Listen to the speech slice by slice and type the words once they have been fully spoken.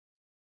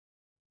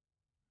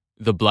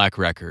The Black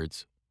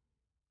Records.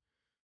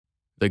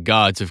 The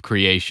Gods of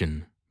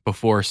Creation,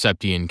 before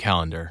Septian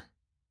calendar.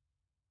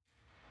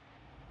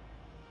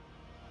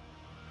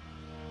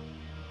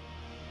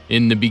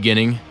 In the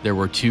beginning, there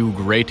were two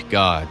great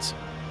gods.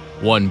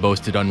 One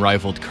boasted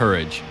unrivaled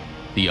courage,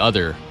 the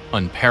other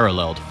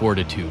unparalleled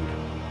fortitude.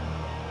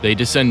 They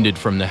descended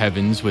from the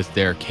heavens with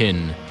their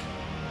kin,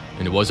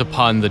 and it was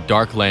upon the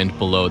dark land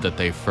below that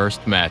they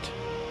first met.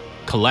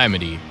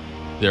 Calamity,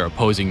 their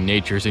opposing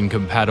natures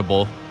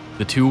incompatible,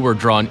 the two were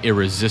drawn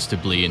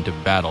irresistibly into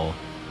battle,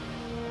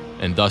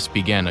 and thus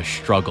began a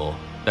struggle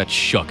that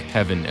shook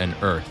heaven and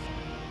earth.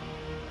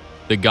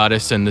 The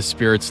goddess and the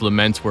spirit's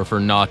laments were for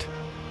naught.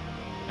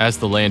 As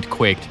the land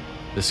quaked,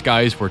 the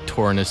skies were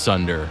torn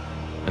asunder,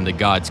 and the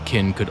gods'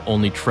 kin could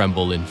only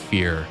tremble in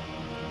fear.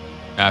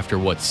 After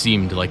what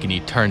seemed like an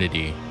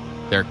eternity,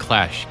 their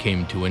clash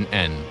came to an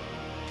end.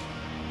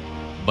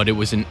 But it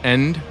was an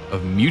end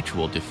of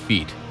mutual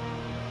defeat.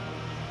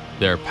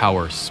 Their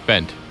power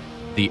spent,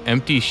 the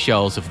empty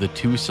shells of the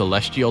two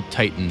celestial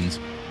titans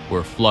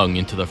were flung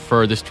into the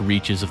furthest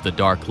reaches of the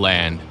dark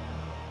land.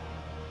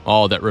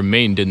 All that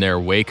remained in their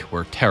wake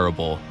were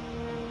terrible,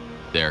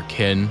 their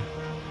kin,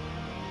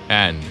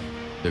 and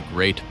the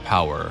great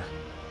power.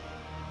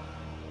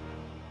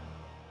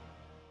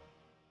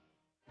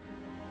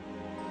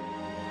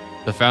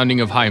 The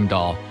founding of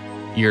Heimdallr,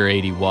 year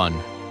 81.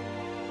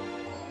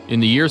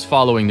 In the years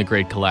following the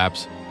Great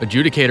Collapse,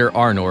 Adjudicator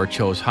Arnor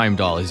chose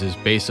Heimdallr as his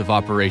base of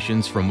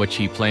operations from which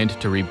he planned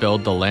to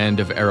rebuild the land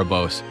of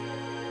Erebos.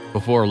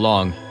 Before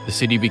long, the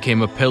city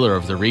became a pillar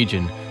of the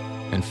region,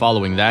 and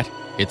following that,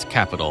 its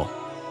capital.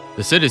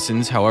 The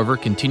citizens, however,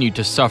 continued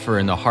to suffer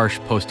in the harsh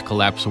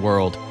post-collapse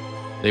world.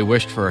 They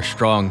wished for a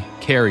strong,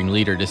 caring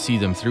leader to see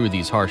them through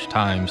these harsh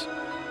times.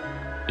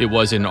 It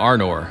was in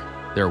Arnor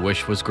their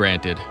wish was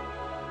granted.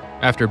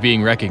 After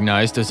being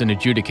recognized as an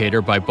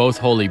adjudicator by both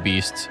holy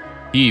beasts,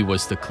 he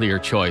was the clear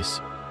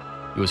choice.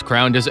 He was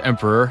crowned as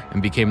emperor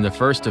and became the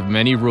first of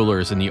many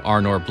rulers in the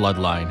Arnor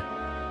bloodline.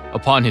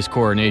 Upon his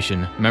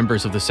coronation,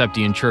 members of the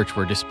Septian Church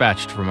were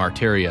dispatched from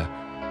Arteria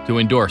to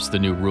endorse the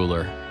new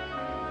ruler.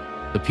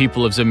 The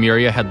people of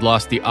Zemuria had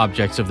lost the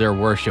objects of their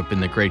worship in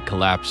the Great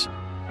Collapse.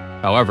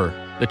 However,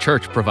 the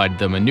Church provided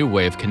them a new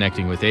way of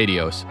connecting with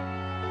Aidios: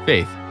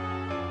 faith.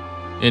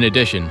 In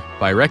addition,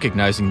 by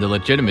recognizing the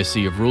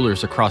legitimacy of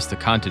rulers across the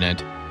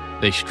continent,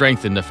 they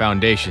strengthened the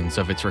foundations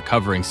of its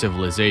recovering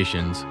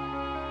civilizations.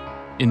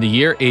 In the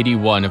year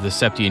 81 of the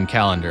Septian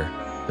calendar,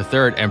 the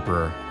third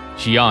emperor,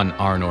 Xian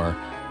Arnor,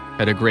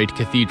 had a great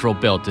cathedral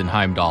built in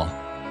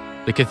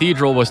Heimdallr. The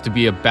cathedral was to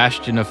be a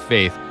bastion of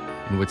faith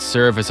and would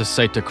serve as a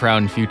site to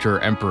crown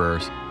future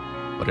emperors,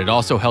 but it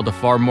also held a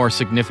far more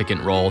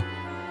significant role.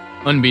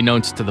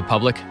 Unbeknownst to the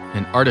public,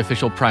 an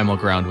artificial primal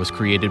ground was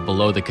created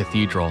below the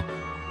cathedral,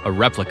 a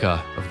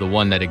replica of the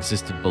one that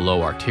existed below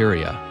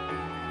Arteria.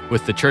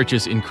 With the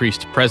church's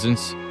increased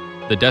presence,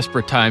 the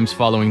desperate times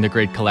following the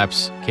Great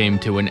Collapse came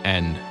to an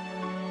end.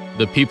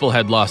 The people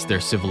had lost their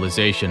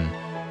civilization,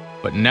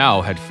 but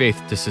now had faith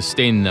to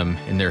sustain them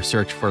in their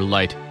search for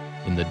light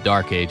in the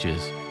Dark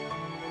Ages.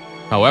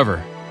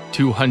 However,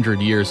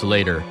 200 years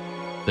later,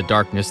 the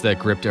darkness that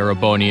gripped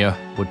Erebonia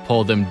would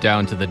pull them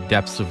down to the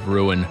depths of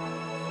ruin.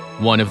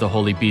 One of the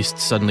holy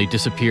beasts suddenly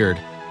disappeared,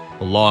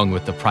 along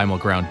with the primal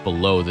ground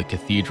below the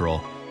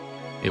cathedral.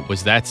 It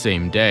was that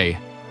same day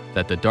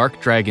that the dark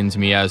dragon's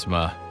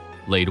miasma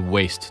laid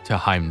waste to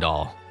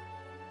Heimdallr.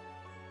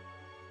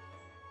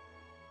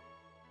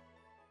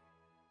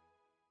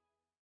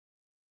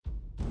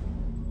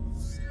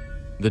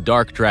 The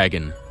Dark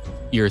Dragon,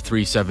 year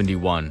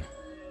 371.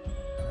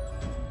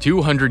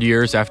 200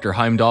 years after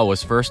Heimdallr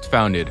was first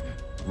founded,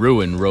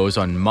 ruin rose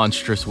on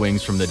monstrous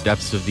wings from the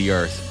depths of the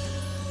earth.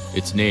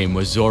 Its name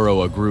was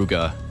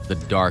Zoroagruga, the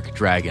Dark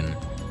Dragon.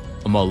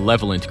 A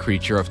malevolent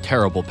creature of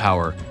terrible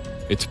power,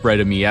 it spread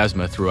a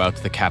miasma throughout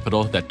the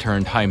capital that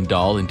turned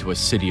Heimdallr into a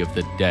city of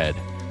the dead.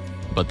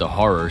 But the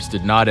horrors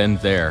did not end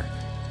there.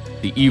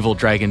 The evil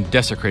dragon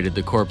desecrated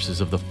the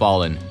corpses of the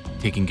fallen,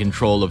 taking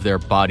control of their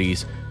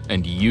bodies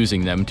and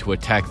using them to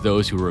attack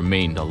those who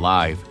remained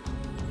alive,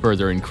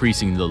 further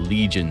increasing the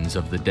legions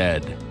of the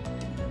dead.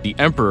 The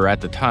emperor at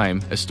the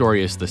time,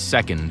 Astorius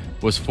II,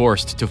 was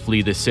forced to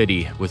flee the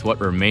city with what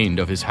remained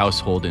of his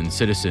household and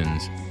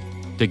citizens.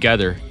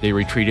 Together, they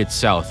retreated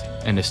south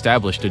and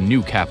established a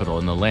new capital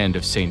in the land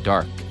of St.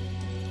 Arc.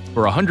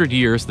 For 100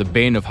 years, the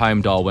bane of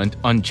Heimdallr went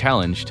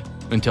unchallenged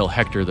until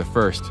Hector I,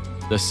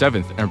 the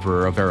 7th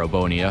emperor of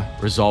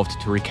Erebonia, resolved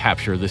to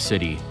recapture the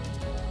city.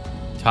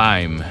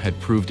 Time had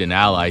proved an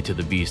ally to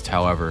the beast,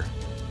 however,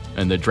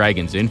 and the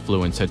dragon's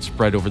influence had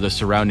spread over the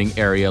surrounding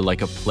area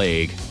like a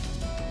plague.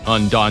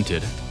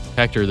 Undaunted,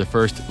 Hector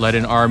I led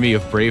an army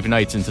of brave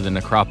knights into the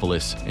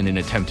necropolis in an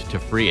attempt to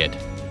free it.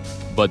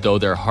 But though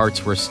their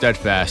hearts were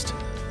steadfast,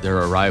 their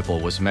arrival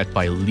was met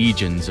by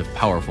legions of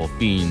powerful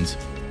fiends,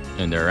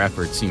 and their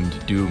effort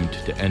seemed doomed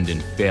to end in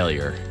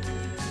failure.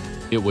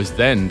 It was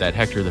then that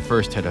Hector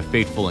I had a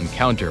fateful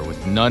encounter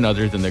with none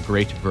other than the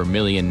great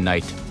Vermilion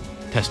Knight,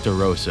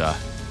 Testarossa.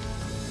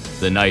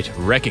 The knight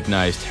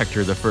recognized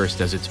Hector I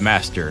as its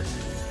master,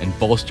 and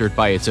bolstered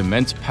by its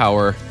immense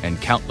power and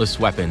countless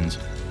weapons,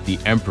 the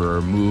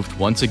Emperor moved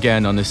once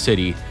again on the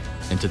city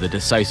into the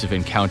decisive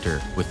encounter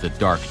with the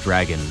Dark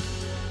Dragon.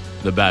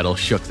 The battle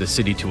shook the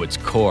city to its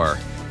core,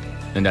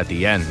 and at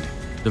the end,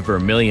 the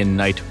Vermilion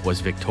Knight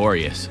was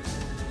victorious.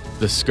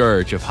 The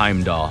Scourge of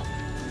Heimdallr,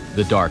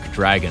 the Dark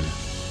Dragon,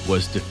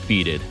 was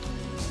defeated.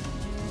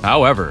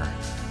 However,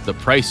 the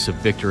price of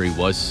victory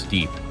was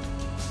steep.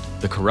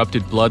 The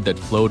corrupted blood that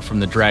flowed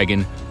from the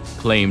dragon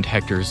claimed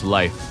Hector's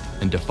life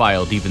and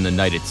defiled even the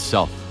knight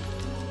itself,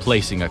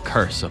 placing a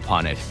curse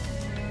upon it.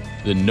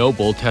 The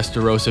noble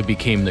Testarossa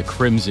became the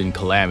Crimson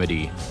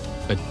Calamity,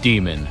 a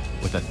demon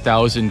with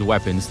 1,000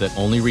 weapons that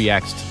only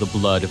reacts to the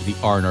blood of the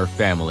Arnor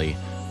family,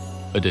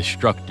 a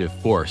destructive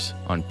force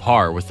on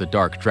par with the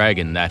Dark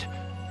Dragon that,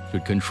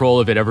 should control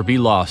of it ever be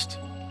lost,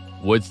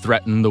 would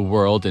threaten the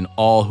world and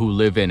all who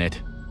live in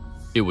it.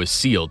 It was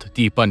sealed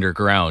deep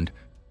underground,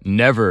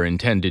 never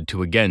intended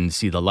to again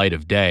see the light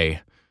of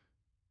day.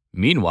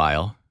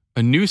 Meanwhile,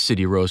 a new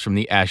city rose from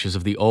the ashes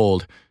of the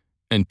old,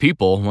 and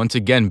people once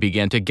again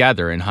began to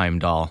gather in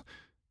Heimdallr.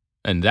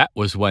 And that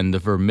was when the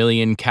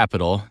Vermilion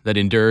capital that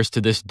endures to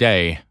this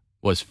day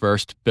was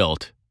first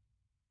built.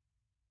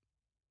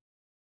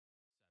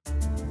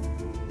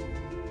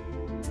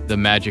 The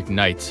Magic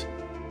Knights,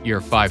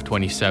 year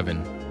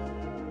 527.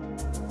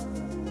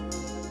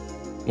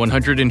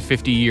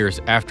 150 years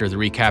after the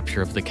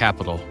recapture of the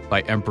capital by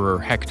Emperor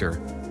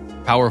Hector,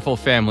 powerful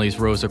families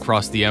rose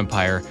across the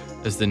empire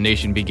as the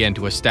nation began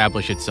to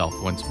establish itself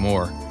once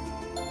more.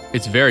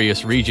 Its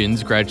various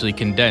regions gradually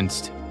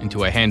condensed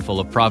into a handful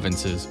of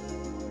provinces.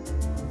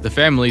 The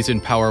families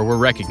in power were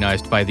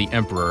recognized by the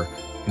emperor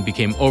and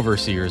became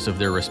overseers of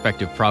their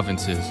respective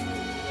provinces,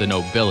 the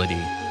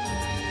nobility.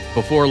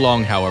 Before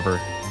long,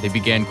 however, they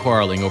began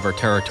quarreling over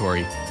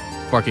territory,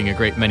 sparking a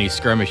great many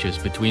skirmishes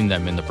between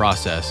them in the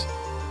process.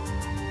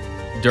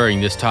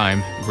 During this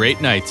time, great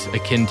knights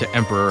akin to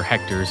Emperor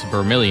Hector's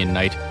Vermilion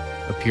Knight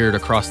appeared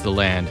across the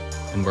land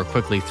and were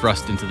quickly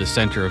thrust into the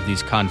center of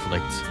these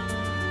conflicts.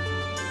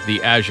 The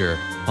Azure,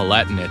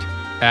 Palatinate,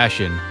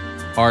 Ashen,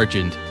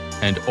 Argent,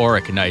 and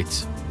Auric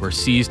Knights were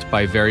seized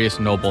by various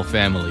noble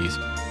families,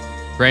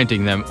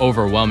 granting them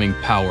overwhelming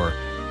power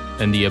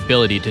and the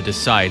ability to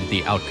decide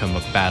the outcome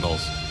of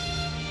battles.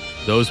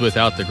 Those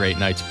without the Great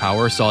Knight's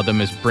power saw them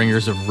as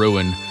bringers of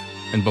ruin,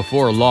 and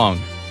before long,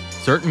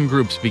 certain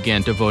groups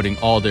began devoting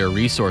all their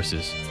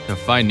resources to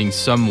finding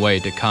some way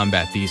to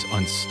combat these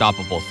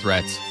unstoppable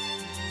threats.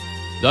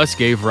 Thus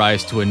gave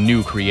rise to a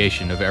new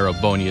creation of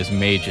Erebonia's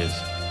mages,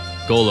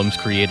 golems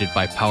created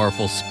by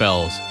powerful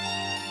spells,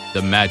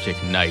 the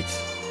Magic Knights.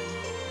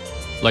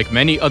 Like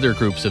many other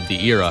groups of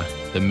the era,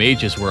 the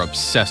mages were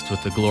obsessed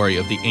with the glory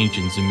of the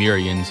ancient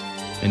Zemirians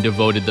and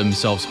devoted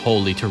themselves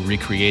wholly to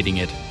recreating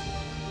it.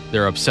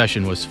 Their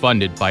obsession was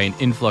funded by an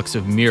influx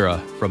of mira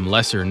from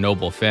lesser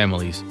noble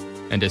families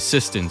and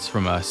assistance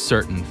from a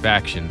certain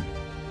faction.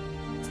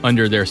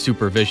 Under their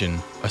supervision,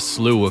 a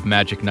slew of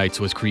Magic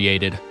Knights was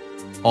created,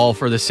 all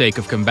for the sake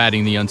of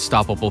combating the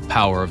unstoppable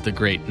power of the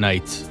Great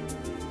Knights.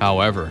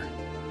 However,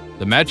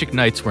 the Magic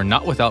Knights were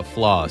not without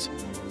flaws.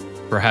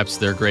 Perhaps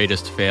their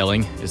greatest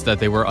failing is that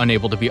they were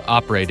unable to be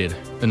operated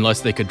unless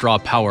they could draw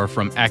power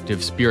from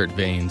active spirit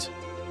veins.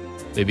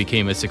 They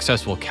became a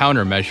successful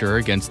countermeasure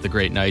against the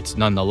Great Knights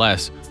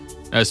nonetheless,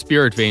 as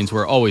spirit veins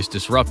were always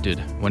disrupted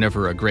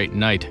whenever a Great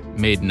Knight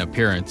made an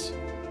appearance.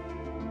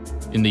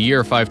 In the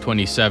year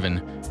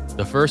 527,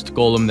 the first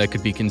golem that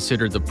could be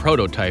considered the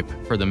prototype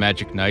for the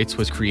Magic Knights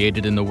was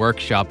created in the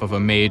workshop of a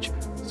mage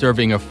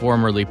serving a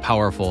formerly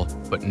powerful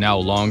but now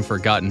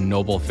long-forgotten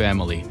noble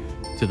family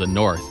to the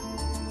north.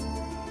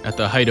 At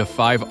the height of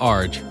 5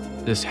 Arge,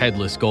 this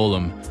headless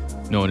golem,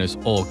 known as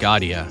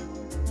Olgadia,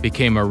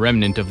 became a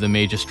remnant of the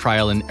mage's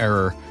trial and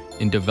error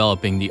in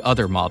developing the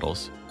other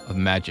models of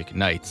Magic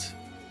Knights.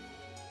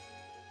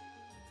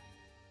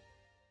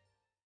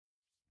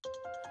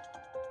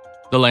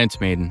 The Lance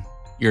Maiden,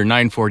 year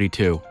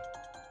 942.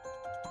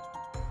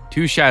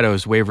 2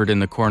 shadows wavered in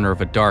the corner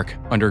of a dark,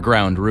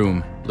 underground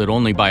room lit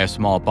only by a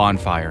small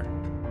bonfire.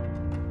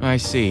 I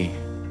see.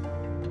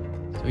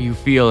 So you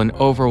feel an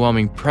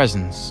overwhelming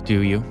presence,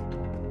 do you?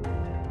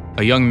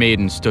 A young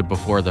maiden stood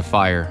before the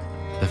fire.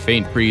 The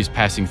faint breeze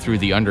passing through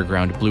the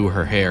underground blew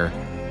her hair,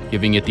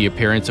 giving it the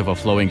appearance of a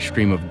flowing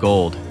stream of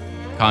gold,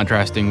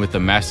 contrasting with the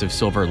massive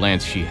silver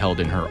lance she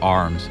held in her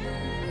arms.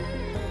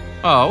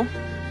 Oh?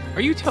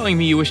 Are you telling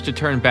me you wish to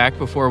turn back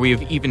before we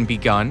have even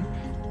begun?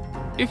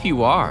 If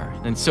you are,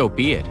 then so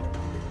be it.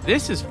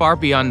 This is far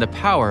beyond the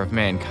power of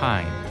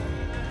mankind.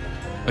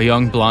 A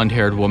young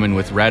blonde-haired woman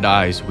with red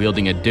eyes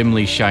wielding a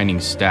dimly shining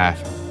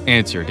staff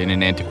answered in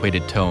an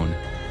antiquated tone.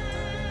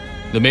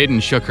 The maiden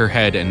shook her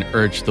head and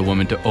urged the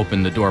woman to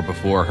open the door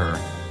before her.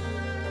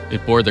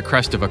 It bore the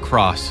crest of a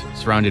cross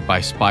surrounded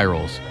by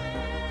spirals.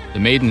 The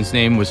maiden's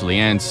name was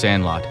Leanne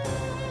Sandlot,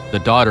 the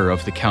daughter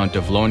of the Count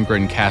of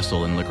Lohengrin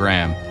Castle in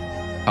Legram.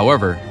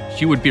 However,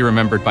 she would be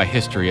remembered by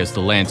history as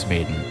the Lance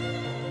Maiden.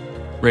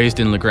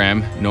 Raised in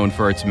Legram, known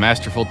for its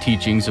masterful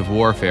teachings of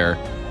warfare,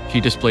 She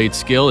displayed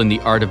skill in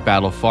the art of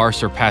battle far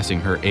surpassing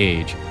her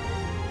age.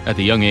 At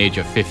the young age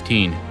of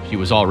 15, she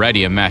was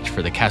already a match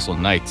for the castle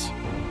knights.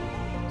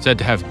 Said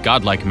to have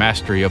godlike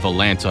mastery of a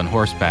lance on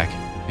horseback,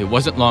 it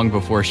wasn't long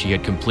before she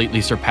had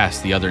completely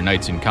surpassed the other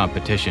knights in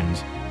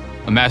competitions,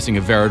 amassing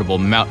a veritable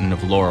mountain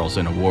of laurels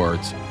and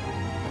awards.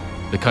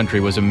 The country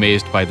was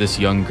amazed by this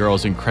young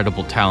girl's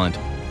incredible talent.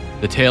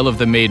 The tale of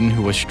the maiden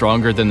who was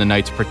stronger than the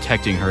knights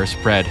protecting her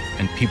spread,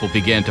 and people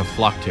began to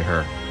flock to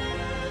her.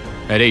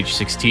 At age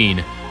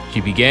 16,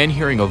 she began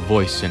hearing a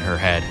voice in her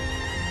head.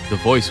 The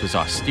voice was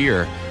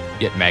austere,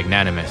 yet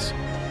magnanimous,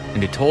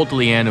 and it told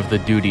Leanne of the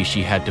duty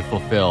she had to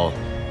fulfill,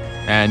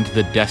 and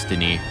the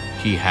destiny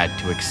she had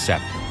to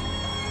accept.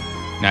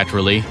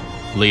 Naturally,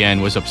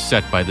 Leanne was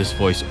upset by this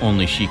voice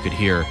only she could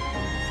hear.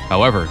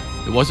 However,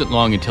 it wasn't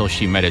long until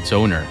she met its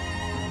owner,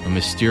 a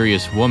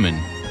mysterious woman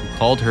who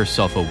called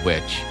herself a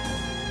witch.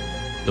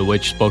 The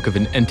witch spoke of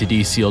an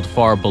entity sealed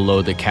far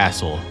below the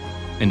castle,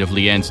 and of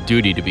Leanne's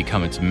duty to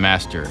become its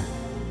master.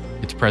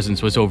 Its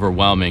presence was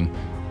overwhelming,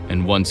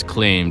 and once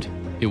claimed,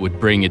 it would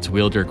bring its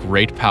wielder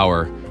great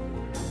power,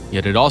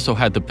 yet it also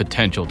had the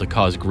potential to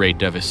cause great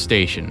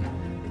devastation.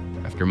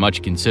 After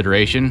much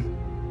consideration,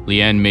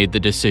 Leanne made the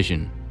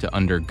decision to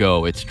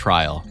undergo its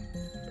trial.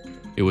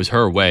 It was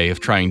her way of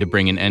trying to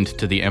bring an end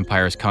to the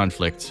Empire's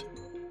conflicts.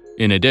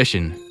 In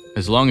addition,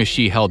 as long as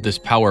she held this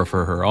power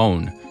for her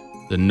own,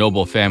 the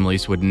noble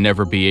families would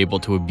never be able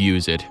to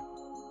abuse it.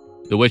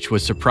 The witch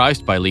was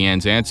surprised by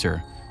Leanne's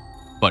answer,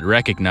 but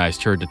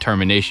recognized her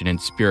determination and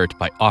spirit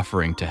by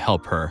offering to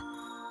help her.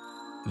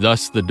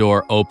 Thus the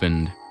door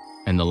opened,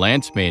 and the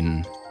Lance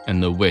Maiden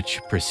and the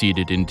witch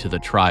proceeded into the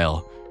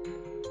trial.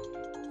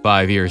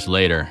 5 years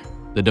later,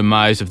 the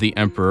demise of the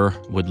Emperor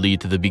would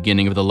lead to the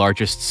beginning of the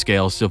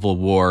largest-scale civil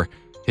war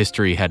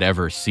history had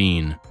ever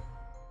seen,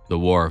 the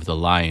War of the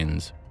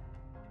Lions.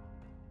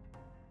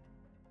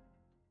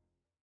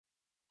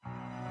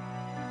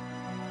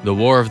 The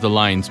War of the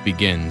Lions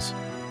begins,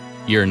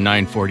 year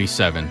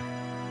 947.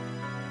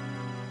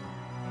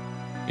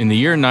 In the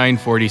year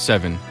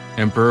 947,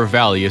 Emperor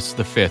Valius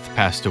V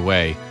passed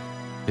away.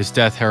 His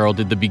death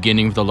heralded the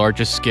beginning of the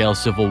largest-scale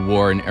civil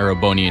war in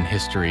Erebonian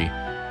history.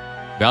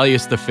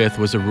 Valius V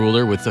was a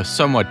ruler with a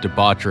somewhat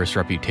debaucherous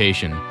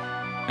reputation,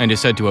 and is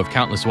said to have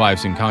countless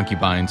wives and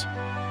concubines.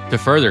 To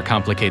further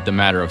complicate the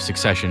matter of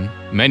succession,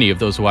 many of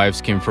those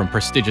wives came from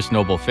prestigious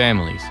noble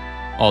families,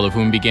 all of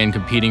whom began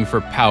competing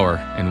for power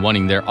and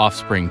wanting their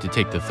offspring to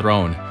take the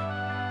throne.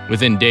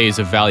 Within days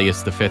of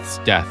Valius V's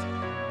death,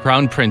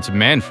 Crown Prince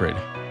Manfred,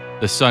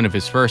 the son of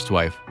his first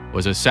wife,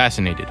 was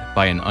assassinated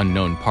by an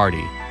unknown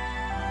party.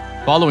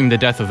 Following the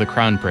death of the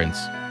Crown Prince,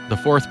 the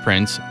fourth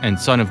prince and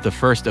son of the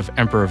first of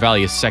Emperor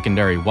Valius'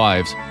 secondary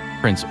wives,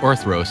 Prince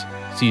Orthros,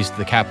 seized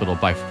the capital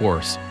by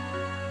force.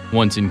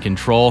 Once in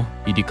control,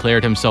 he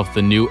declared himself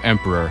the new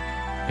emperor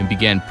and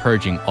began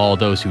purging all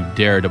those who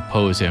dared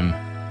oppose him.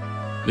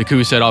 The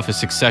coup set off a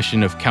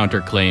succession of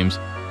counterclaims,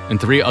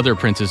 and 3 other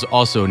princes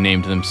also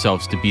named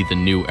themselves to be the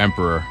new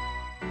emperor.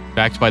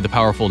 Backed by the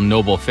powerful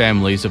noble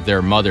families of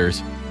their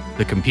mothers,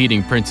 the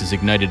competing princes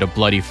ignited a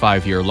bloody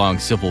 5-year-long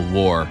civil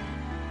war,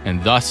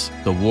 and thus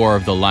the War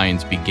of the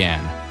Lions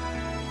began.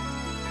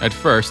 At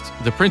first,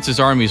 the princes'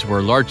 armies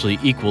were largely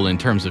equal in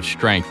terms of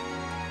strength.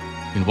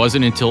 It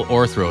wasn't until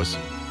Orthros,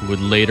 who would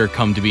later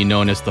come to be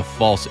known as the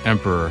False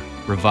Emperor,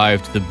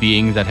 revived the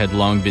being that had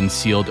long been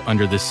sealed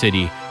under the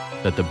city,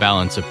 that the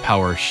balance of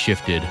power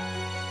shifted.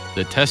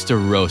 The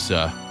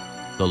Testarossa,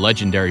 the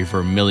legendary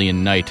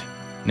Vermilion Knight,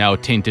 now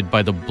tainted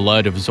by the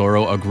blood of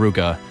Zoro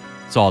Agruga,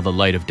 saw the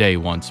light of day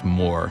once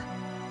more.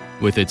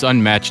 With its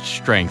unmatched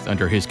strength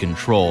under his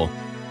control,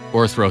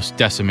 Orthros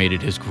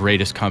decimated his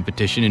greatest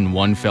competition in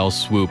one fell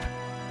swoop,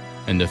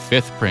 and the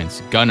 5th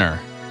prince, Gunnar,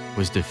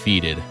 was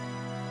defeated.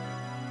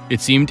 It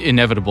seemed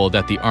inevitable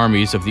that the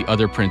armies of the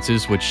other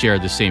princes would share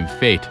the same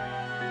fate,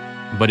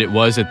 but it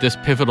was at this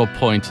pivotal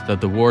point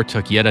that the war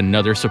took yet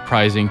another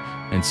surprising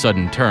and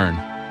sudden turn.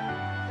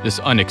 This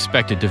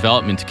unexpected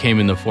development came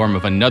in the form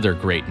of another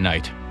great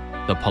knight,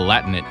 the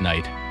Palatinate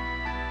Knight.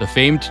 The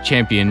famed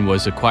champion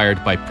was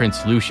acquired by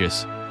Prince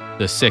Lucius,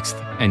 the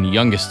 6th and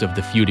youngest of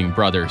the feuding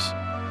brothers,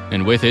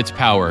 and with its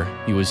power,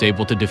 he was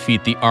able to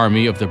defeat the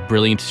army of the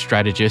brilliant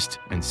strategist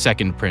and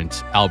second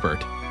prince,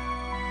 Albert.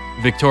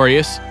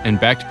 Victorious and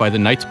backed by the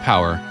knight's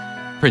power,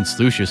 Prince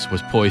Lucius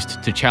was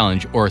poised to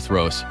challenge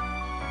Orthros.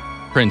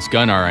 Prince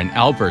Gunnar and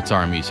Albert's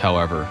armies,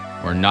 however,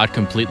 were not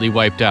completely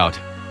wiped out,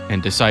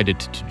 and decided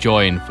to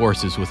join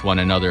forces with one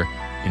another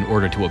in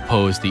order to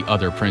oppose the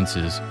other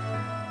princes.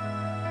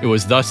 It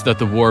was thus that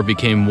the war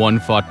became one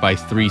fought by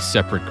 3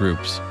 separate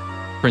groups: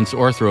 Prince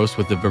Orthros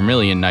with the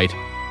Vermilion Knight,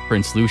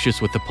 Prince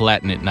Lucius with the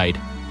Palatinate Knight,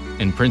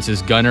 and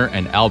Princes Gunnar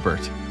and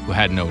Albert, who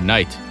had no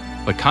knight,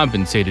 but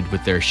compensated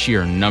with their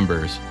sheer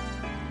numbers.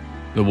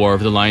 The War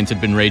of the Lions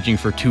had been raging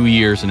for 2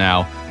 years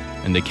now,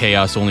 and the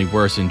chaos only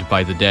worsened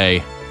by the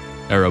day.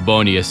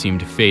 Erebonia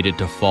seemed fated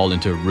to fall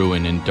into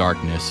ruin and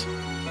darkness.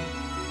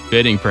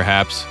 Fitting,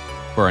 perhaps,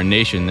 for a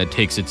nation that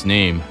takes its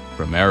name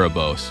from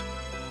Erebos.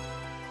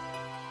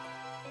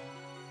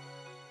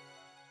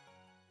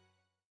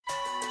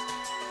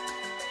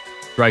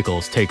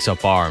 Dreichels takes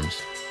up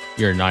arms,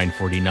 year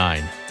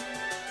 949.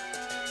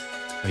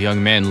 A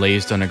young man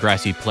lazed on a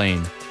grassy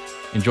plain,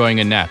 enjoying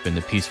a nap in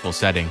the peaceful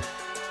setting.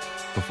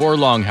 Before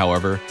long,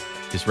 however,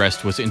 his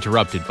rest was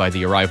interrupted by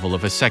the arrival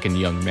of a second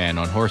young man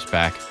on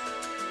horseback.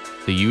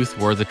 The youth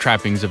wore the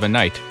trappings of a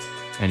knight,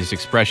 and his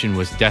expression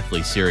was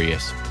deathly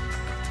serious.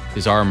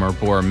 His armor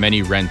bore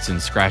many rents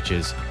and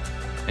scratches,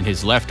 and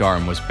his left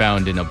arm was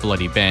bound in a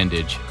bloody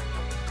bandage.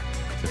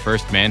 The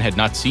first man had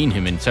not seen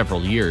him in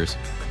several years,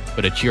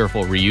 but a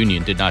cheerful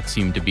reunion did not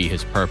seem to be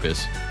his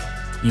purpose.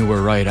 "You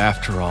were right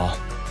after all,"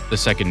 the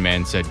second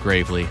man said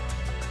gravely.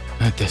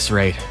 "At this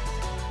rate,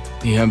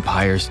 the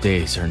Empire's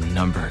days are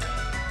numbered."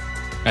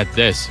 At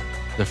this,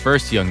 the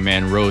first young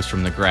man rose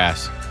from the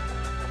grass.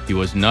 He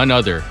was none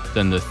other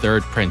than the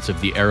third prince of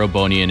the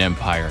Erebonian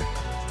Empire,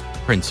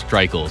 Prince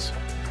Dreichels.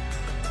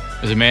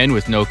 As a man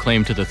with no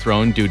claim to the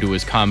throne due to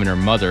his commoner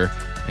mother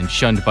and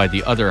shunned by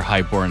the other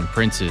highborn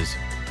princes,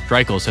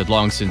 Dreichels had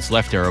long since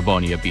left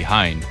Erebonia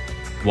behind,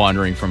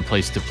 wandering from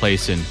place to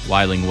place and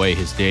whiling away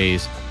his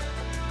days.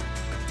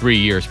 3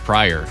 years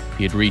prior,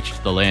 he had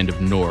reached the land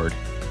of Nord,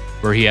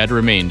 where he had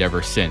remained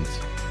ever since.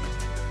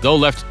 Though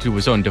left to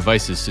his own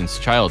devices since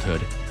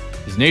childhood,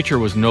 his nature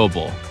was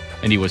noble,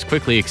 and he was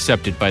quickly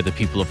accepted by the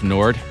people of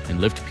Nord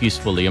and lived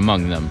peacefully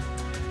among them.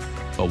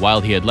 But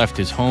while he had left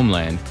his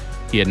homeland,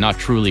 he had not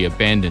truly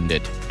abandoned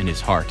it in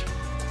his heart.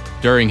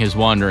 During his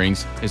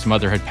wanderings, his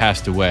mother had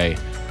passed away,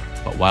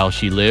 but while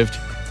she lived,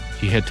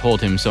 she had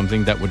told him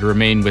something that would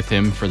remain with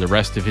him for the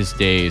rest of his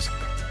days.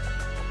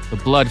 "The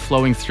blood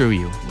flowing through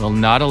you will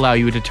not allow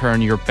you to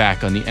turn your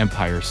back on the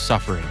Empire's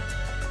suffering."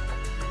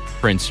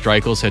 Prince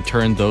Dreichels had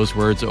turned those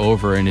words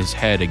over in his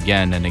head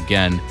again and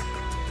again.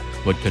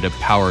 What could a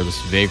powerless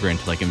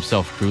vagrant like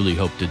himself truly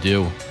hope to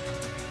do?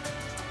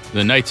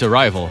 The knight's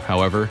arrival,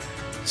 however,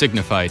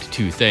 signified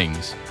two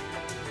things: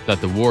 that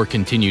the war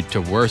continued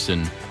to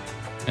worsen,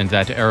 and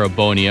that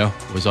Erebonia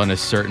was on a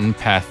certain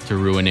path to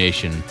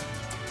ruination.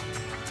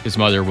 His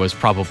mother was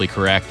probably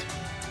correct.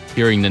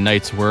 Hearing the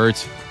knight's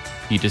words,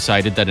 he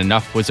decided that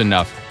enough was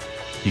enough.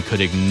 He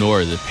could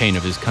ignore the pain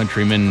of his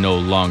countrymen no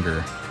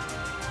longer.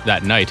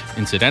 That knight,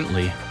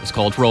 incidentally, was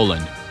called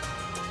Roland.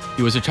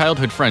 He was a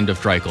childhood friend of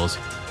Dreichels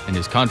and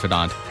his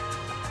confidant.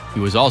 He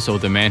was also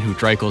the man who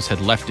Dreichels had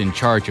left in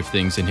charge of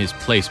things in his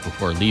place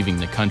before leaving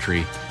the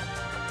country.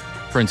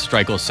 Prince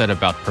Dreichels set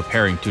about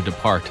preparing to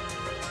depart,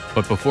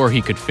 but before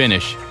he could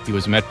finish, he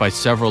was met by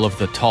several of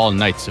the tall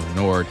knights of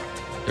Nord,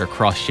 their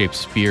cross-shaped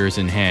spears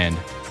in hand.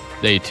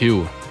 They,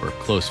 too, were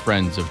close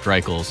friends of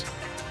Dreichels,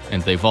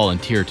 and they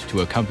volunteered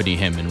to accompany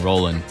him and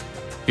Roland,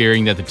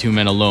 fearing that the two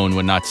men alone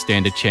would not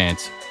stand a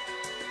chance.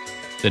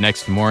 The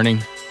next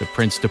morning, the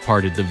prince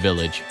departed the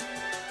village,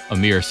 a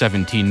mere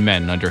 17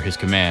 men under his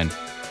command.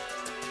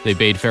 They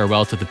bade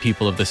farewell to the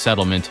people of the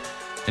settlement,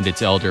 and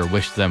its elder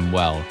wished them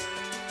well.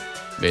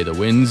 "May the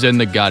winds and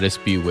the goddess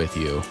be with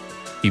you,"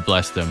 he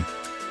blessed them.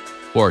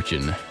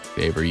 "Fortune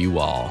favor you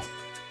all."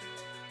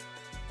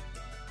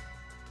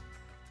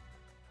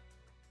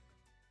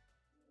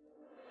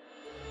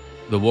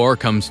 The war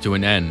comes to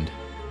an end.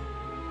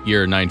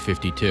 Year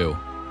 952.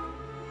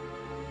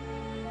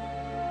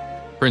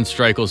 Prince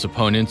Dreichels'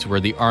 opponents were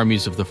the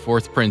armies of the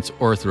 4th Prince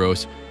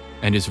Orthros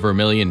and his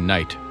Vermilion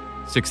Knight,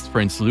 6th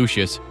Prince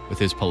Lucius with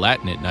his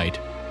Palatinate Knight,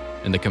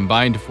 and the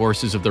combined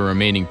forces of the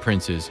remaining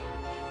princes,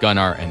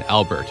 Gunnar and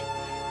Albert,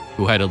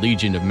 who had a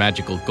legion of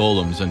magical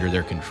golems under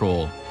their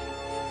control.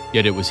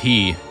 Yet it was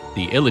he,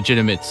 the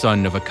illegitimate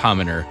son of a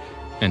commoner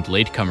and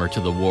latecomer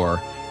to the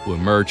war, who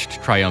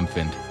emerged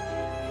triumphant.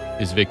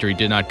 His victory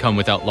did not come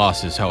without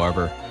losses,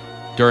 however.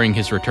 During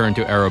his return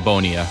to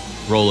Erebonia,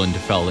 Roland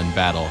fell in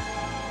battle.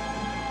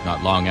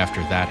 Not long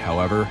after that,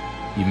 however,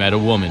 he met a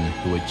woman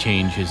who would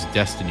change his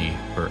destiny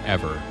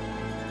forever.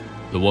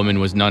 The woman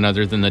was none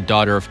other than the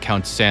daughter of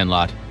Count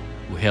Sandlot,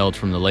 who hailed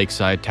from the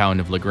lakeside town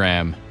of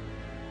Legram.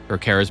 Her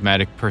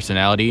charismatic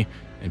personality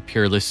and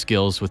peerless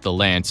skills with the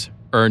lance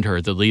earned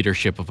her the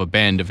leadership of a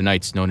band of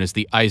knights known as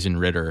the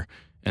Eisenritter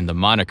and the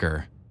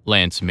moniker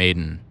Lance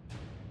Maiden.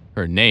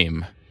 Her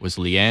name was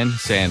Leanne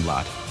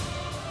Sandlot.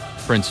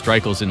 Prince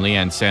Dreichels and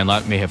Leanne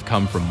Sandlot may have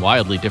come from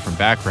wildly different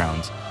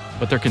backgrounds,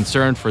 but their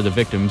concern for the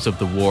victims of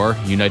the war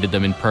united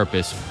them in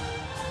purpose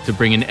to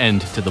bring an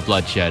end to the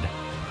bloodshed,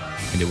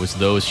 and it was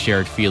those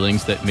shared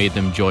feelings that made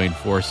them join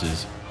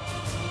forces.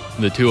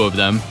 The two of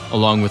them,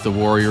 along with the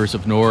warriors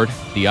of Nord,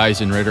 the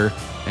Eisenritter,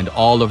 and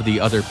all of the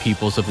other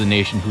peoples of the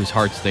nation whose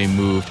hearts they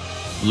moved,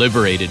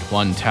 liberated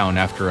one town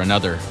after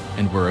another,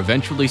 and were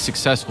eventually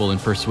successful in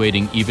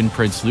persuading even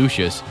Prince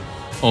Lucius,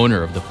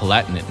 owner of the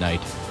Palatinate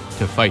Knight,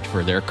 to fight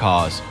for their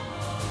cause.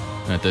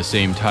 At the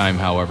same time,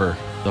 however,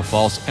 the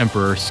false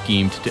emperor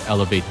schemed to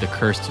elevate the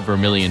cursed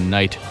Vermilion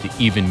Knight to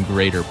even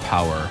greater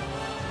power,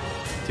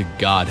 to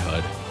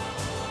godhood.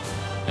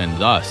 And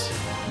thus,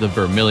 the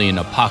Vermilion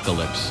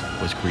Apocalypse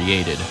was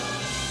created.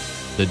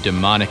 The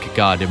demonic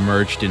god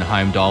emerged in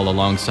Heimdallr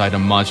alongside a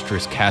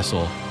monstrous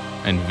castle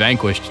and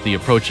vanquished the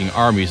approaching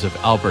armies of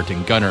Albert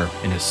and Gunnar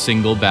in a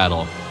single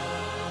battle.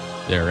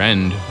 Their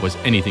end was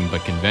anything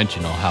but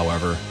conventional,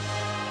 however.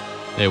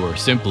 They were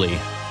simply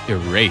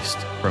erased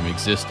from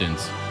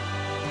existence.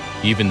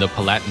 Even the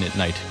Palatinate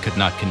Knight could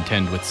not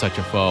contend with such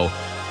a foe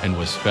and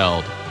was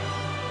felled.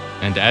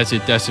 And as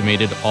it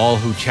decimated all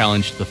who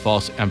challenged the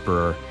false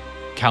emperor,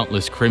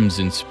 countless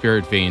crimson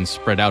spirit veins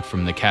spread out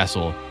from the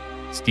castle,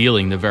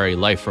 stealing the very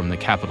life from the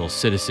capital's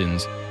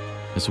citizens,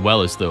 as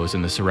well as those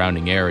in the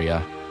surrounding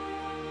area.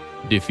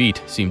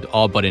 Defeat seemed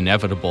all but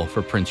inevitable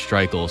for Prince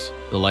Dreichels,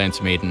 the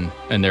Lance Maiden,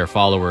 and their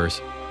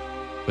followers,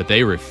 but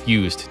they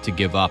refused to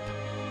give up.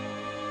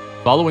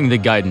 Following the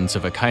guidance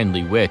of a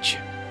kindly witch,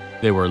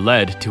 they were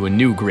led to a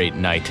new great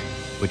knight,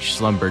 which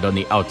slumbered on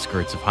the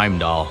outskirts of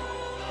Heimdallr.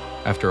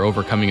 After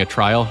overcoming a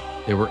trial,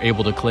 they were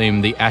able to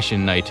claim the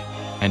Ashen Knight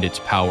and its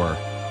power.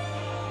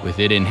 With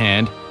it in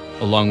hand,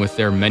 along with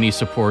their many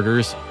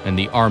supporters and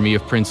the army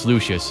of Prince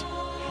Lucius,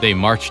 they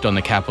marched on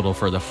the capital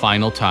for the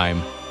final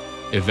time,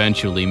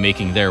 eventually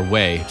making their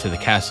way to the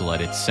castle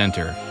at its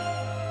center.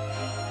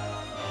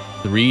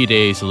 3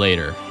 days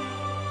later,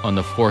 on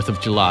the 4th of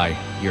July,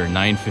 year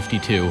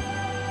 952,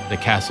 the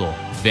castle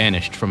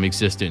vanished from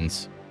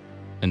existence,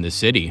 and the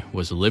city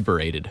was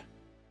liberated.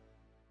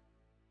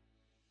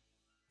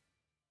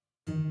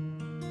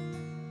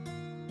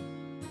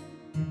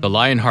 The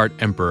Lionheart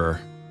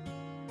Emperor,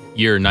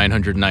 year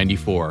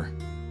 994.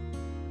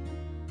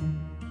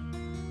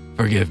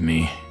 Forgive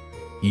me.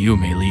 You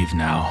may leave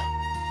now.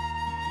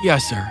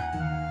 Yes, sir.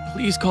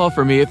 Please call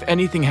for me if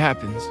anything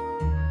happens.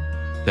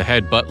 The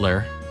head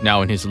butler,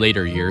 now in his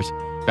later years,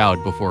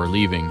 bowed before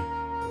leaving.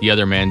 The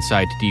other man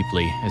sighed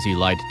deeply as he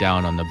lied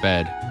down on the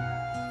bed.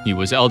 He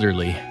was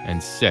elderly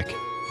and sick.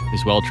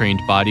 His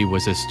well-trained body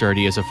was as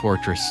sturdy as a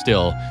fortress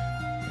still,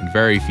 and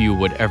very few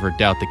would ever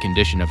doubt the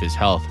condition of his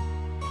health.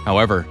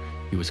 However,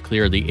 he was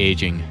clearly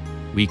aging,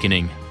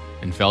 weakening,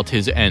 and felt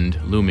his end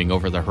looming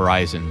over the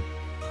horizon.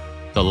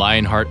 The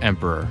Lionheart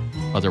Emperor,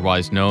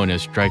 otherwise known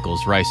as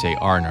Dreichels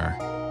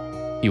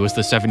Arnar. He was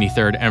the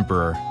 73rd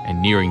Emperor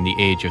and nearing the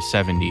age of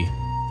 70.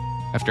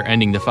 After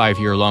ending the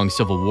 5-year-long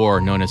civil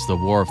war known as the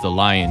War of the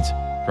Lions,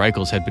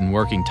 Dreichels had been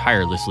working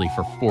tirelessly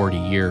for 40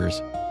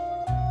 years.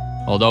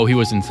 Although he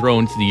was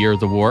enthroned the year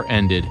the war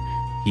ended,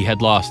 he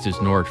had lost his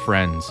Nord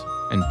friends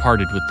and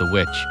parted with the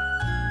witch.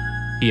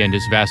 He and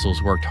his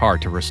vassals worked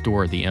hard to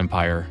restore the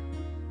empire.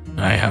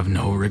 I have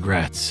no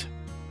regrets.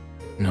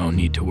 No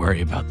need to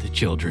worry about the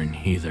children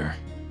either.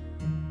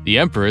 The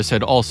Empress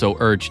had also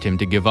urged him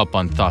to give up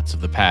on thoughts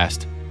of the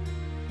past.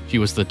 She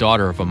was the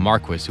daughter of a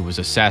marquis who was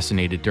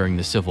assassinated during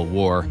the Civil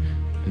War,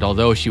 and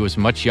although she was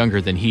much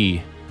younger than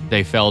he,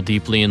 they fell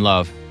deeply in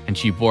love, and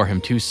she bore him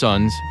 2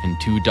 sons and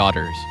 2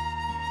 daughters.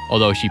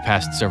 Although she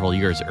passed several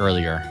years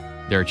earlier,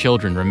 their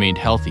children remained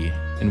healthy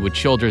and would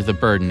shoulder the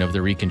burden of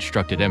the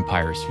reconstructed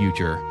empire's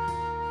future.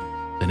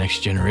 The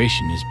next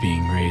generation is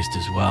being raised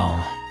as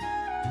well.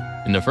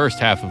 In the first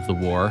half of the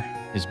war,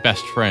 his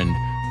best friend,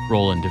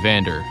 Roland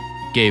Evander,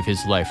 gave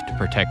his life to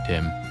protect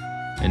him,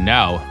 and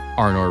now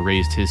Arnor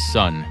raised his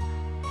son.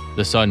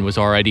 The son was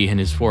already in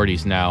his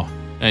 40s now,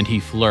 and he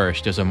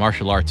flourished as a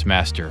martial arts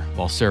master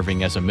while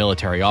serving as a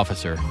military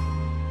officer.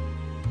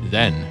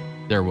 Then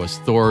there was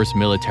Thor's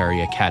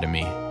Military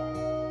Academy.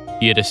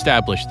 He had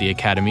established the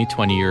academy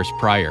 20 years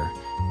prior.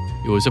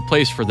 It was a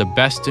place for the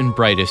best and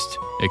brightest,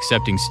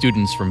 accepting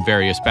students from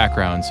various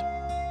backgrounds.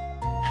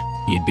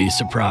 You'd be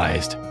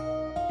surprised.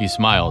 He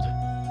smiled,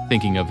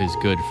 thinking of his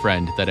good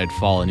friend that had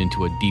fallen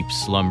into a deep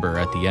slumber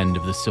at the end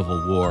of the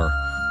Civil War.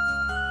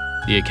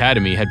 The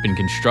academy had been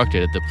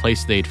constructed at the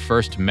place they'd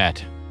first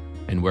met,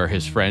 and where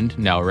his friend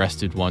now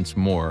rested once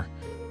more.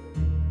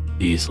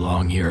 These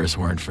long years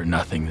weren't for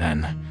nothing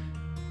then.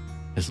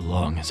 As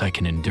long as I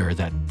can endure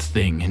that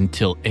thing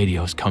until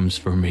Adios comes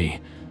for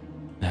me,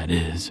 that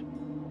is.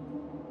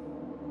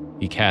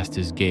 He cast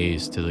his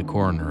gaze to the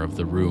corner of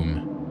the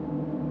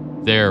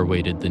room. There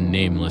waited the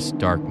nameless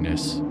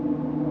darkness.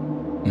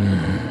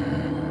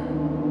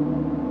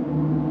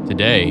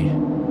 Today,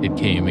 it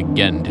came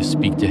again to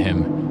speak to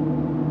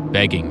him,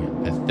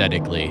 begging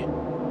pathetically,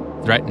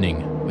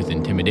 threatening with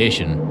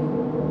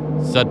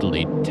intimidation,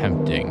 subtly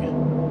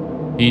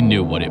tempting. He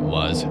knew what it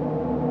was,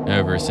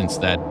 ever since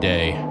that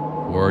day,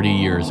 40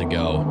 years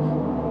ago,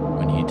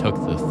 when he took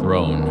the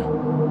throne.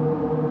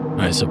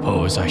 I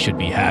suppose I should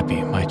be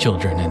happy my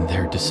children and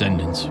their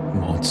descendants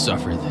won't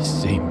suffer the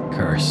same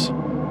curse.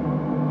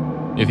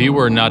 If he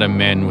were not a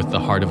man with the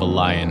heart of a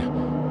lion,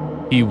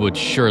 he would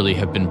surely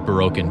have been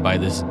broken by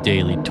this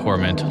daily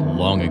torment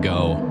long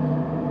ago.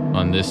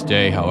 On this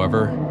day,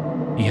 however,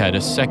 he had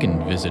a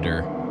second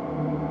visitor.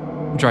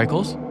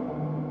 Dreichels?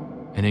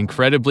 An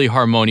incredibly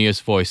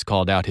harmonious voice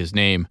called out his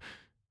name,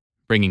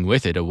 bringing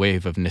with it a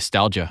wave of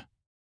nostalgia.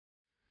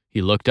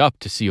 He looked up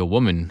to see a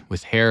woman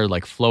with hair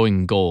like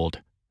flowing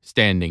gold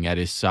standing at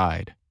his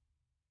side.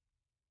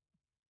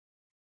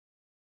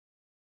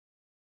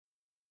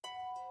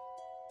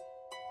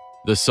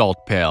 The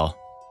Salt Pail,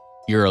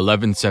 year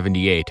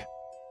 1178.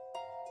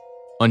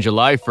 On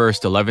July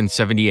 1st,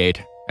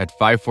 1178, at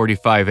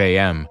 5:45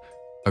 a.m.,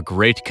 a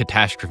great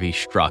catastrophe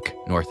struck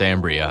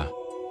Northumbria,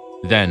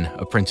 then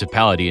a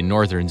principality in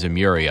northern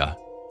Zemuria.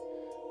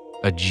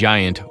 a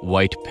giant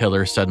white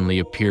pillar suddenly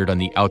appeared on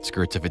the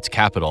outskirts of its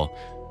capital,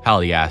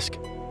 Haliask.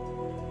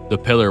 The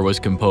pillar was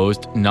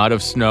composed not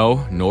of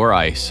snow nor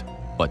ice,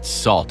 but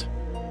salt.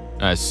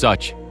 As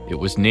such, it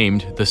was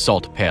named the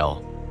Salt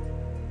Pale.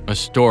 A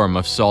storm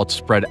of salt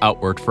spread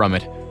outward from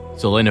it,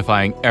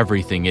 solidifying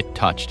everything it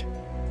touched.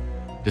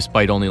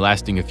 Despite only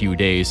lasting a few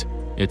days,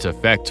 its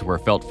effects were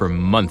felt for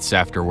months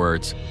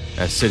afterwards,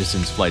 as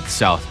citizens fled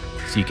south,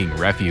 seeking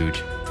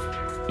refuge.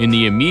 In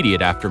the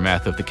immediate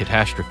aftermath of the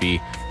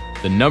catastrophe,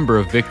 the number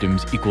of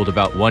victims equaled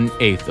about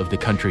 1/8 of the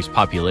country's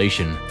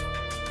population.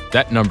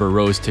 That number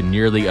rose to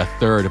nearly a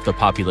third of the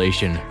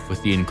population,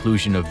 with the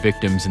inclusion of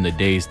victims in the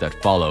days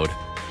that followed.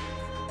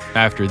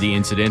 After the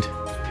incident,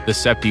 the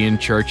Septian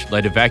Church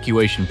led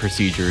evacuation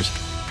procedures,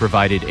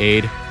 provided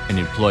aid, and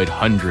employed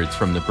hundreds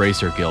from the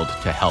Bracer Guild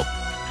to help.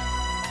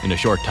 In a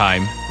short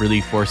time,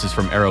 relief forces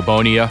from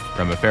Erebonia,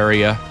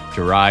 Reverie,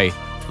 Jurai,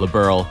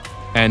 Liberl,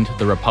 and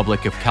the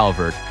Republic of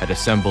Calvert had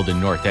assembled in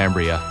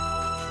Northumbria.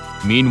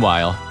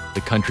 Meanwhile,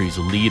 the country's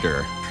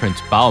leader,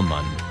 Prince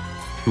Balmund,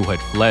 who had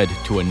fled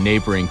to a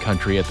neighboring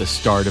country at the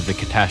start of the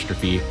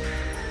catastrophe,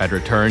 had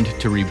returned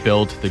to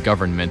rebuild the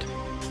government.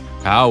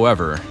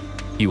 However,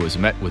 he was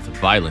met with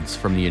violence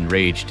from the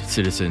enraged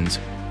citizens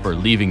for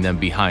leaving them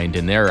behind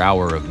in their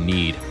hour of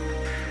need.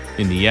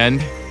 In the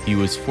end, he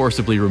was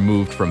forcibly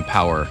removed from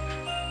power,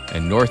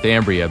 and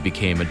Northumbria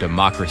became a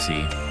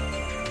democracy.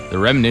 The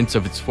remnants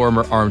of its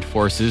former armed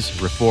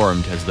forces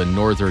reformed as the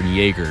Northern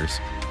Jaegers.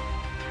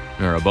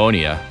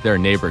 Erebonia, their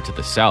neighbor to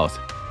the south,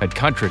 had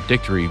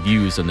contradictory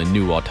views on the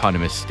new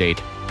autonomous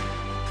state.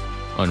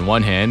 On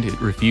one hand, it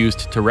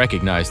refused to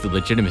recognize the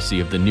legitimacy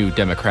of the new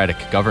democratic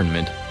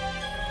government.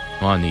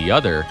 On the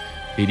other,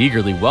 it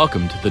eagerly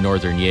welcomed the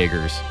Northern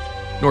Jaegers.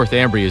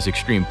 Northumbria's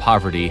extreme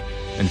poverty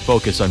and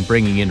focus on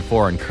bringing in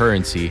foreign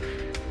currency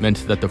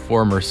meant that the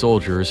former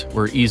soldiers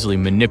were easily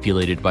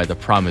manipulated by the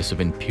promise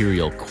of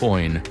imperial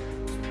coin.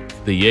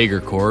 The Jaeger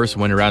Corps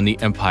went around the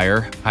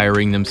empire,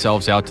 hiring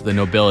themselves out to the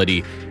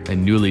nobility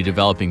and newly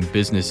developing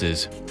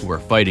businesses who were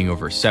fighting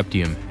over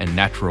septium and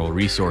natural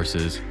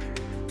resources.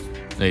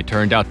 They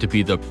turned out to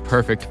be the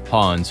perfect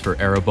pawns for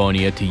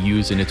Erebonia to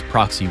use in its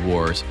proxy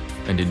wars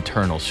and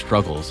internal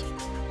struggles.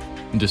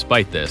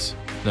 Despite this,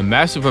 the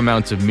massive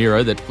amounts of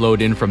mira that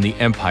flowed in from the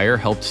Empire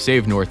helped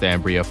save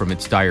Northumbria from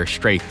its dire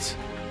straits.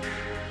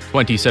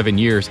 27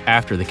 years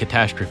after the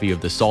catastrophe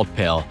of the Salt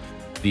Pale,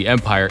 the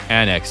Empire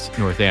annexed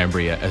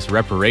Northumbria as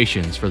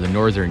reparations for the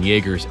Northern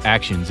Jaegers'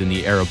 actions in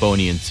the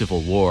Erebonian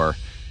Civil War.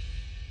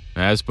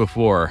 As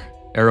before,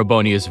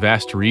 Erebonia's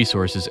vast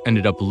resources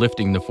ended up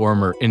lifting the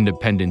former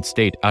independent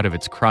state out of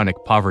its chronic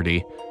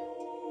poverty.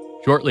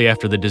 Shortly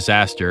after the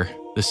disaster,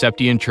 the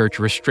Septian Church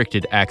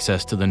restricted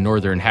access to the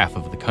northern half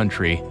of the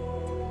country.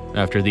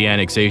 After the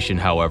annexation,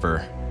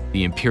 however,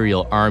 the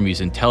Imperial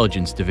Army's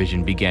intelligence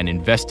division began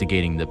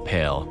investigating the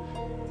Pale,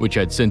 which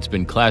had since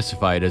been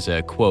classified as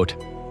a, quote,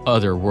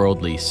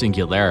 otherworldly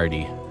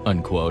singularity,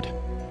 unquote.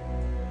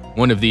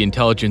 One of the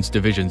intelligence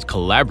division's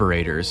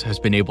collaborators has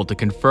been able to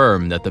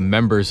confirm that the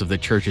members of the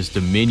Church's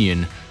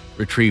dominion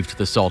retrieved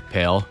the Salt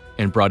Pale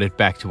and brought it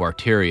back to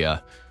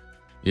Arteria.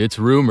 It's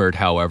rumored,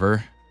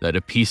 however, that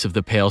a piece of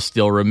the Pale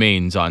still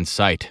remains on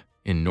site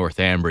in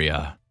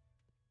Northumbria.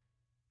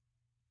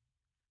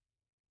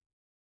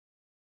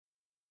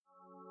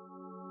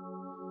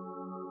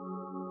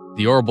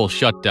 The Orbal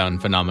Shutdown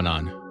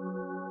Phenomenon,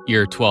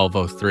 Year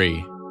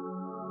 1203.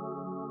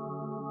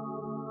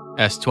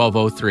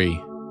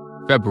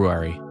 S1203,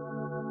 February.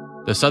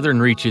 The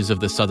southern reaches of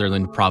the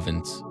Sutherland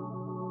province.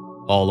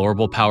 All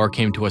Orbal power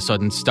came to a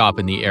sudden stop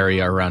in the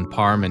area around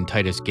Parm and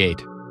Titus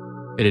Gate.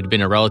 It had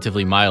been a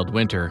relatively mild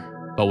winter,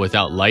 but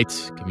without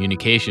lights,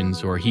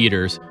 communications, or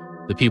heaters,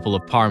 the people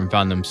of Parm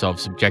found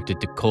themselves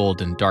subjected to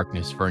cold and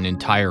darkness for an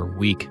entire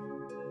week.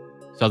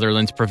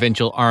 Sutherland's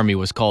provincial army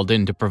was called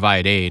in to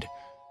provide aid.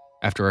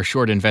 After a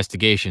short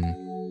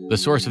investigation, the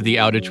source of the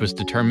outage was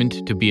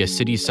determined to be a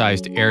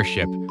city-sized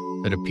airship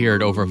that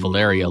appeared over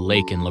Valeria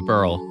Lake in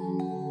Liberl,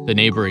 the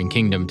neighboring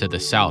kingdom to the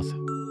south.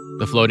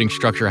 The floating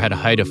structure had a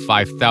height of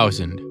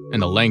 5,000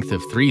 and a length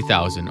of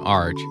 3,000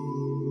 arge.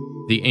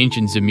 The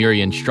ancient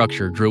Zemirian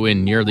structure drew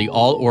in nearly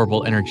all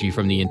Orbal energy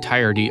from the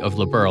entirety of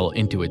Liberl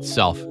into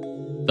itself.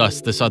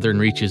 Thus, the southern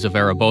reaches of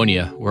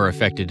Erebonia were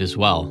affected as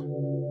well.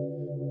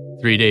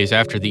 3 days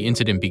after the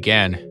incident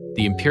began,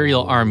 the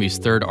Imperial Army's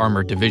 3rd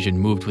Armored Division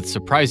moved with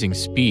surprising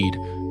speed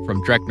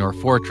from Drechnor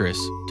Fortress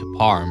to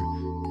Parm,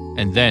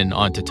 and then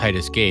on to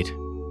Titus Gate,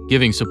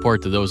 giving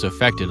support to those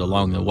affected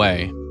along the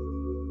way.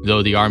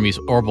 Though the Army's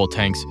Orbal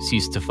tanks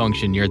ceased to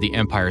function near the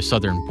Empire's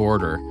southern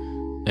border,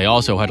 they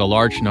also had a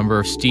large number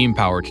of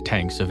steam-powered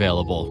tanks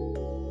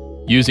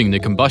available. Using the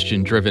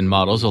combustion-driven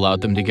models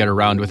allowed them to get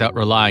around without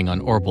relying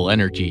on Orbal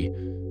energy.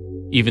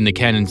 Even the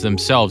cannons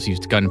themselves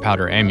used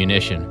gunpowder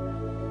ammunition.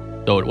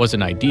 Though it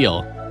wasn't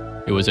ideal,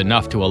 it was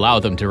enough to allow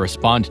them to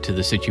respond to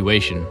the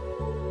situation.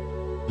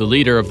 The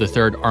leader of the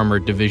 3rd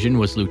Armored Division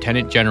was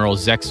Lieutenant General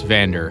Zex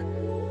Vander,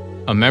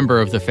 a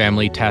member of the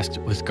family tasked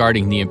with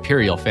guarding the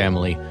Imperial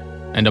family,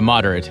 and a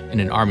moderate in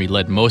an army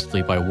led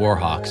mostly by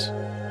warhawks.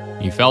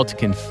 He felt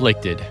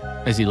conflicted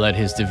as he led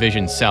his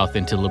division south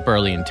into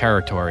Liberlian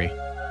territory.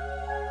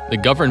 The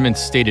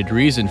government's stated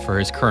reason for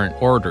his current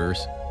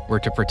orders were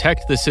to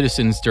protect the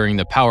citizens during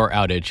the power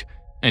outage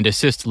and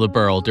assist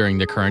Liberl during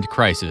the current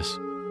crisis.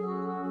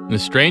 The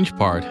strange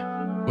part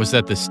was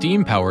that the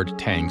steam-powered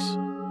tanks,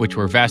 which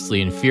were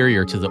vastly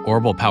inferior to the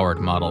Orbal-powered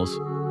models,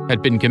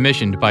 had been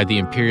commissioned by the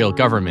Imperial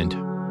government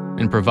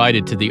and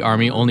provided to the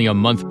army only a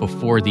month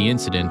before the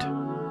incident.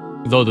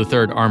 Though the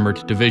 3rd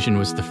Armored Division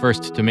was the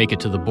first to make it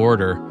to the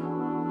border,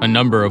 a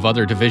number of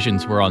other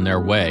divisions were on their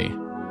way.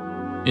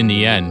 In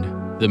the end,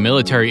 the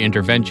military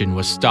intervention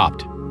was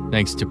stopped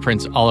thanks to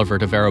Prince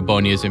Olivert of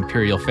Erebonia's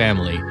imperial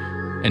family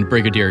and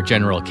Brigadier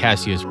General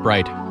Cassius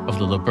Bright of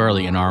the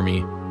Liberlian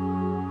army.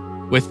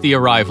 With the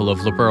arrival of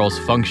Liberl's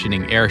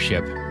functioning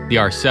airship, the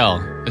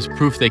Arcel, as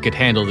proof they could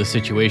handle the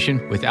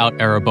situation without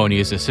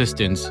Erebonia's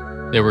assistance,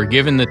 they were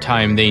given the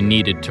time they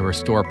needed to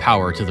restore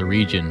power to the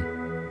region.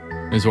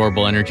 As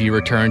Orbal energy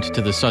returned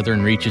to the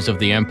southern reaches of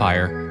the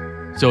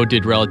Empire, so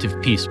did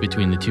relative peace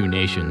between the two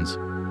nations.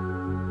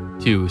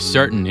 To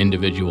certain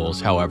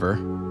individuals, however,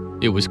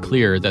 it was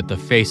clear that the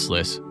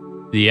Faceless,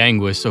 the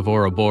Anguis of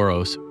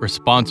Ouroboros,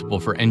 responsible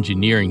for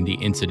engineering the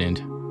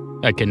incident,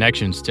 had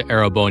connections to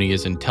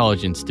Erebonia's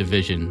intelligence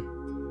division.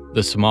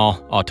 The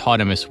small,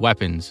 autonomous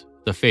weapons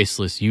the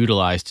Faceless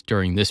utilized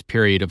during this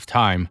period of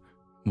time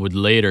would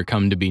later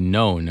come to be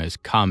known as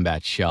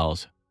combat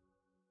shells.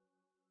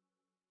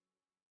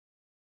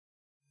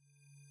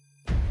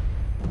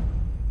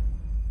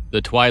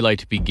 The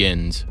Twilight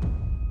begins,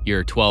 year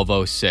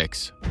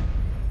 1206.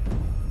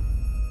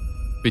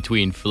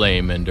 Between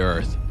flame and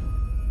earth,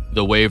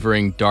 the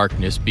wavering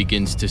darkness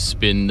begins to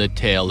spin the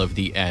tale of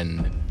the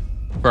end.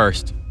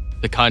 First,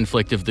 the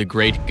conflict of the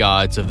great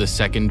gods of the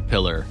second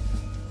pillar.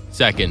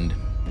 Second,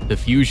 the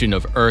fusion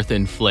of earth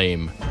and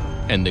flame,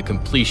 and the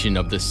completion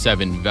of the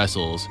 7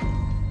 vessels.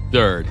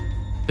 Third,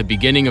 the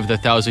beginning of the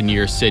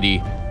 1,000-year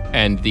city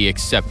and the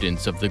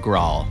acceptance of the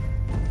Graal.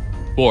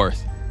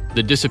 Fourth,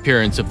 the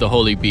disappearance of the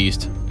Holy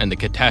Beast and the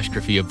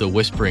catastrophe of the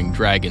Whispering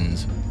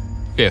Dragons.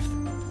 Fifth,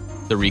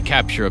 the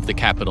recapture of the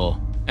capital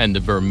and the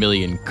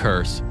Vermilion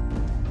Curse.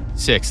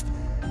 Sixth,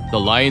 the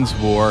Lion's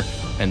War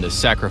and the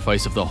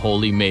sacrifice of the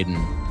Holy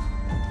Maiden.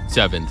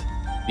 Seventh,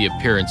 the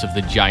appearance of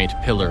the giant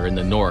pillar in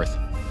the north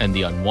and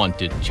the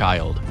unwanted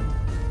child.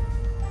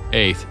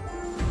 Eighth,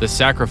 the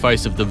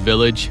sacrifice of the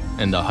village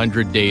and the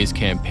 100 Days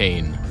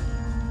campaign.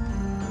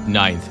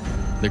 Ninth,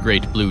 the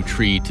great blue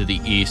tree to the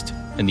east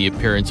and the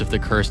appearance of the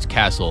cursed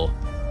castle.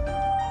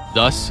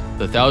 Thus,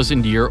 the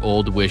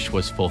 1,000-year-old wish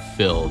was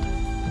fulfilled.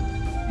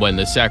 When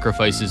the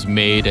sacrifice is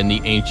made and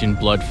the ancient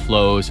blood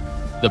flows,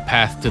 the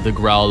path to the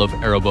Graal of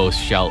Erebos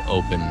shall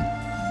open.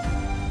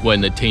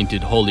 When the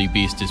tainted Holy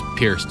Beast is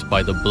pierced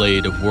by the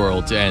blade of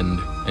World's End,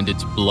 and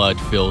its blood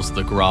fills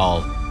the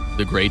Graal,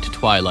 the great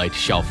Twilight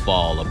shall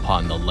fall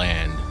upon the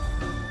land.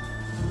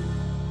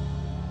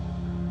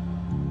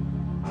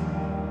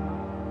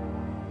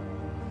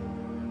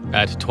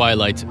 At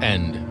Twilight's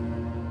end,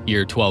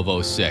 year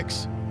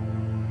 1206.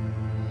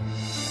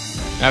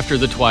 After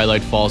the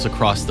Twilight falls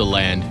across the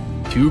land,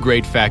 2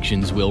 great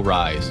factions will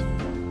rise.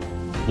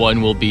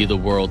 One will be the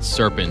World's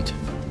Serpent,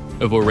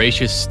 a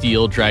voracious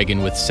steel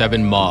dragon with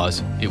 7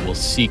 maws. It will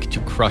seek to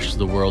crush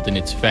the world in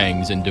its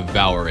fangs and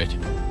devour it.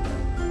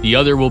 The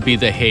other will be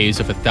the Haze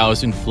of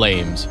 1,000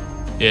 Flames.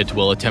 It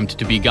will attempt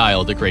to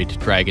beguile the great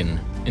dragon,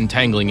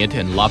 entangling it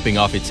and lopping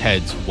off its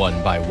heads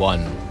one by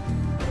one.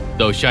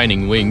 Though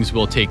Shining Wings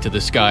will take to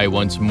the sky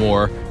once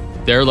more,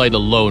 their light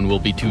alone will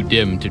be too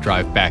dim to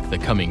drive back the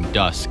coming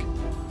dusk.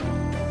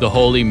 The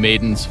Holy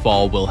Maiden's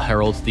fall will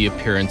herald the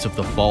appearance of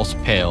the False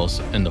Pales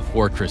and the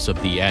Fortress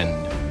of the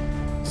End.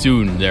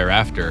 Soon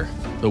thereafter,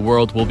 the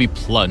world will be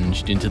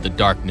plunged into the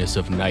darkness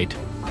of night.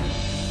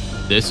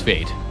 This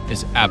fate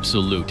is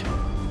absolute.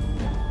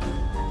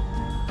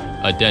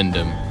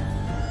 Addendum.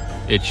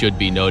 It should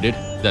be noted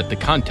that the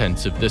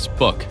contents of this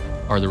book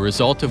are the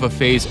result of a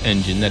phase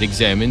engine that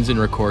examines and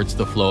records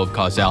the flow of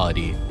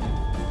causality.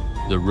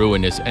 The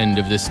ruinous end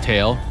of this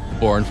tale,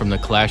 born from the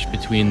clash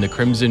between the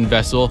Crimson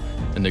Vessel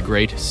and the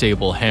Great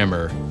Sable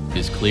Hammer,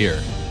 is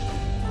clear.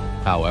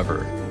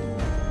 However,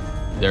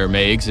 there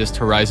may exist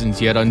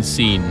horizons yet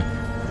unseen,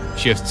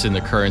 shifts in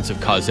the currents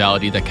of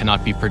causality that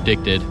cannot be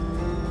predicted,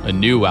 a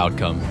new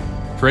outcome,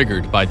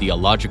 triggered by the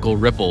illogical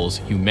ripples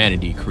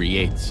humanity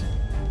creates.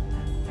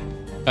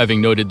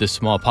 Having noted this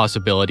small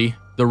possibility,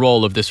 the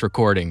role of this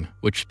recording,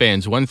 which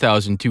spans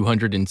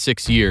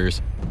 1,206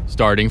 years,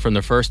 starting from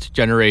the first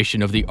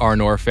generation of the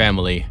Arnor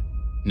family,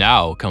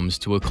 now comes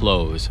to a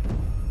close.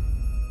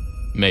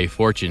 May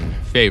fortune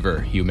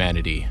favor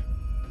humanity.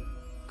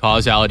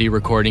 Causality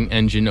Recording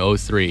Engine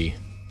 03.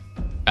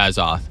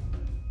 Azoth.